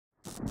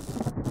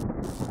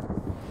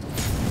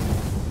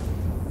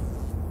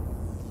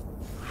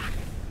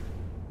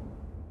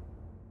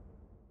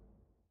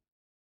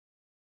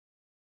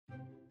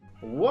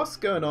What's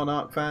going on,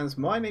 Ark fans?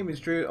 My name is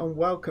Drew and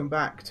welcome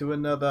back to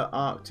another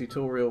Ark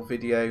tutorial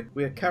video.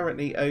 We are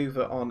currently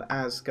over on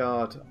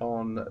Asgard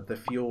on the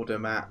Fjordur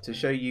map to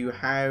show you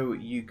how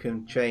you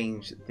can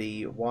change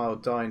the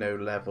wild dino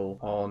level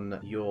on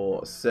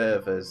your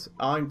servers.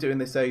 I'm doing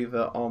this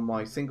over on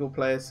my single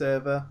player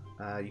server.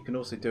 You can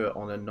also do it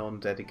on a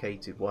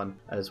non-dedicated one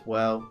as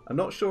well. I'm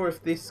not sure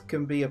if this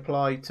can be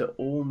applied to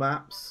all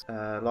maps,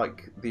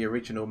 like the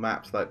original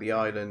maps like the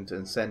island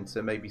and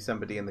centre. Maybe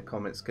somebody in the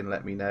comments can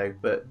let me know.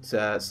 But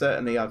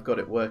certainly I've got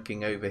it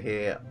working over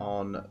here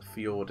on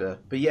Fjordur.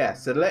 But yeah,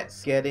 so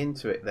let's get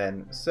into it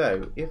then.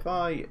 So if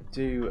I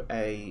do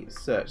a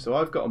search, so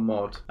I've got a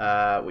mod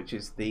which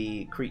is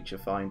the creature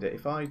finder.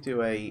 If I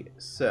do a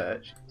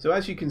search, so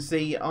as you can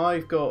see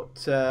I've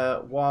got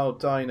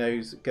wild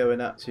dinos going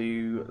up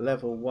to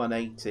level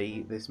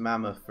 180. This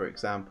mammoth, for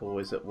example,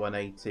 is at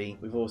 180.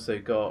 We've also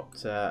got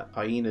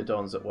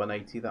hyenodons at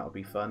 180. That'll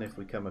be fun if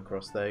we come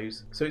across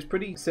those. So it's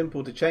pretty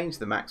simple to change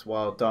the max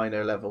wild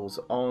dino levels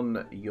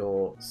on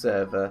your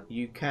server.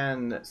 You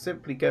can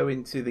simply go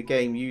into the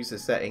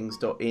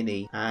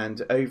GameUserSettings.ini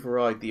and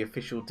override the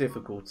official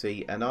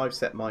difficulty, and I've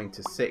set mine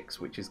to 6,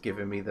 which is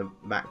giving me the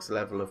max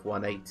level of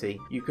 180.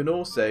 You can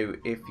also,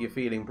 if you're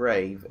feeling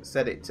brave,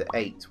 set it to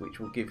 8, which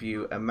will give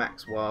you a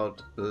max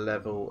wild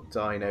level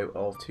dino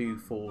of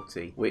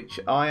 240, which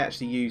I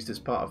actually used as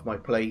part of my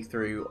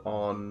playthrough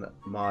on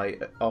my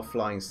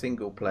offline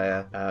single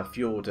player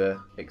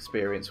Fjordur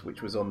experience,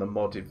 which was on the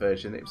modded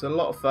version. It was a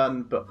lot of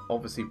fun, but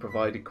obviously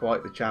provided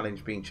quite the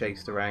challenge being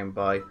chased around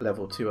by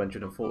level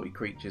 240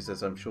 creatures,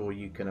 as I'm sure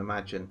you can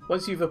imagine.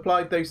 Once you've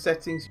applied those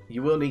settings,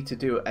 you will need to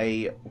do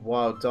a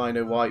wild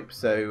dino wipe,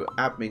 so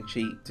admin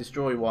cheat,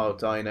 destroy wild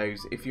dinos.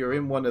 If you're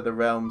in one of the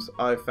realms,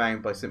 I've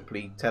found by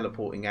simply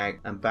teleporting out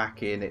and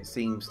back in, it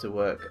seems to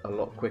work a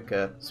lot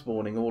quicker,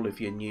 spawning all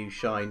of your new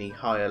shiny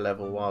higher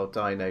level wild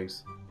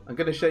dinos. I'm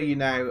going to show you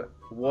now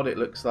what it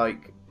looks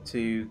like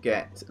to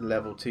get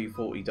level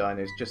 240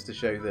 dinos, just to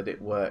show that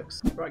it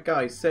works. Right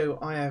guys, so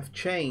I have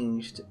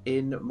changed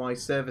in my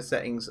server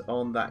settings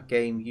on that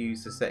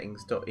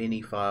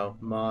GameUserSettings.ini file.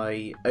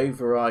 My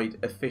override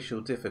official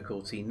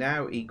difficulty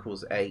now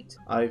equals 8.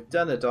 I've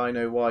done a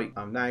dino wipe.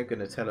 I'm now going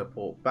to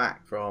teleport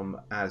back from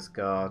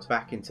Asgard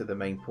back into the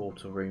main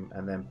portal room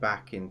and then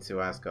back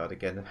into Asgard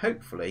again, and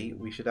hopefully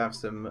we should have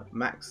some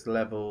max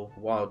level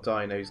wild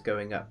dinos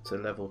going up to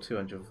level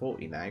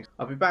 240 now.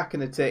 I'll be back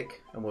in a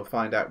tick and we'll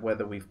find out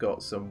whether we've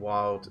got some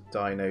wild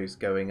dinos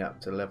going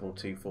up to level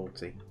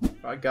 240.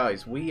 Right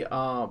guys, we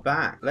are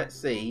back. Let's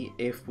see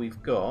if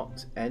we've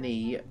got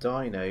any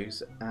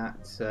dinos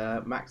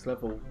at max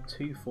level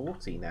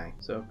 240 now.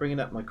 So I'm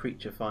bringing up my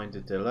creature finder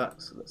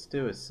deluxe. Let's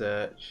do a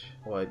search.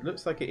 Well, it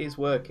looks like it is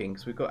working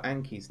because we've got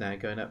Ankies now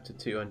going up to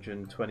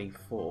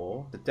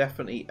 224. So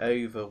definitely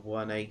over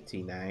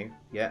 180 now.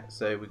 Yeah,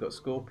 so we've got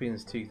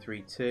Scorpions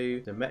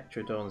 232,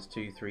 Dimetrodons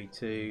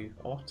 232,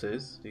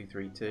 Otters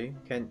 232,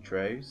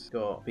 Kentros,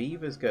 got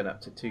Beavers going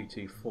up to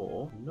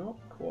 224. Not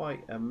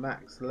quite a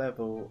max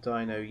level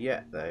dino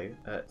yet though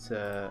at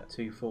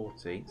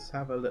 240. Let's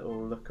have a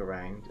little look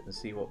around and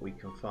see what we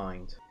can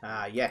find.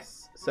 Ah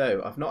yes,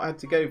 so I've not had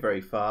to go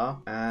very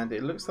far and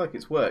it looks like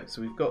it's worked.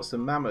 So we've got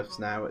some mammoths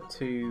now at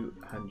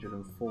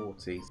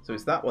 240. So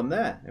it's that one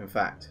there, in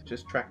fact,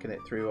 just tracking it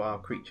through our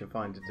creature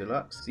finder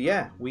deluxe. So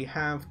yeah, we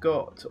have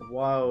got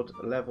wild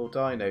level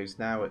dinos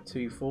now at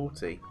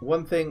 240.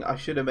 One thing I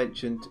should have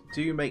mentioned,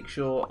 do make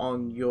sure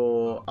on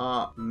your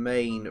Ark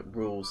main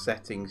rules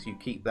settings you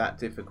keep that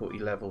difficulty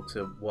level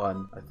to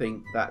 1. I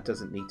think that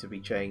doesn't need to be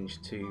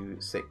changed to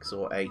 6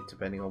 or 8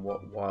 depending on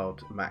what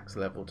wild max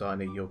level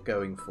dino you're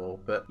going for.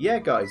 But yeah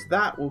guys,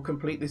 that will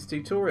complete this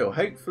tutorial.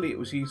 Hopefully it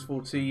was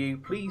useful to you.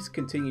 Please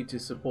continue to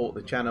support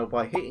the channel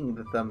by hitting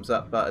the thumbs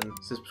up button,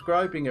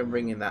 subscribing and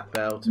ringing that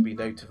bell to be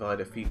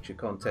notified of future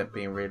content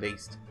being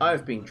released.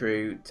 I've been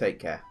Drew, take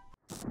care.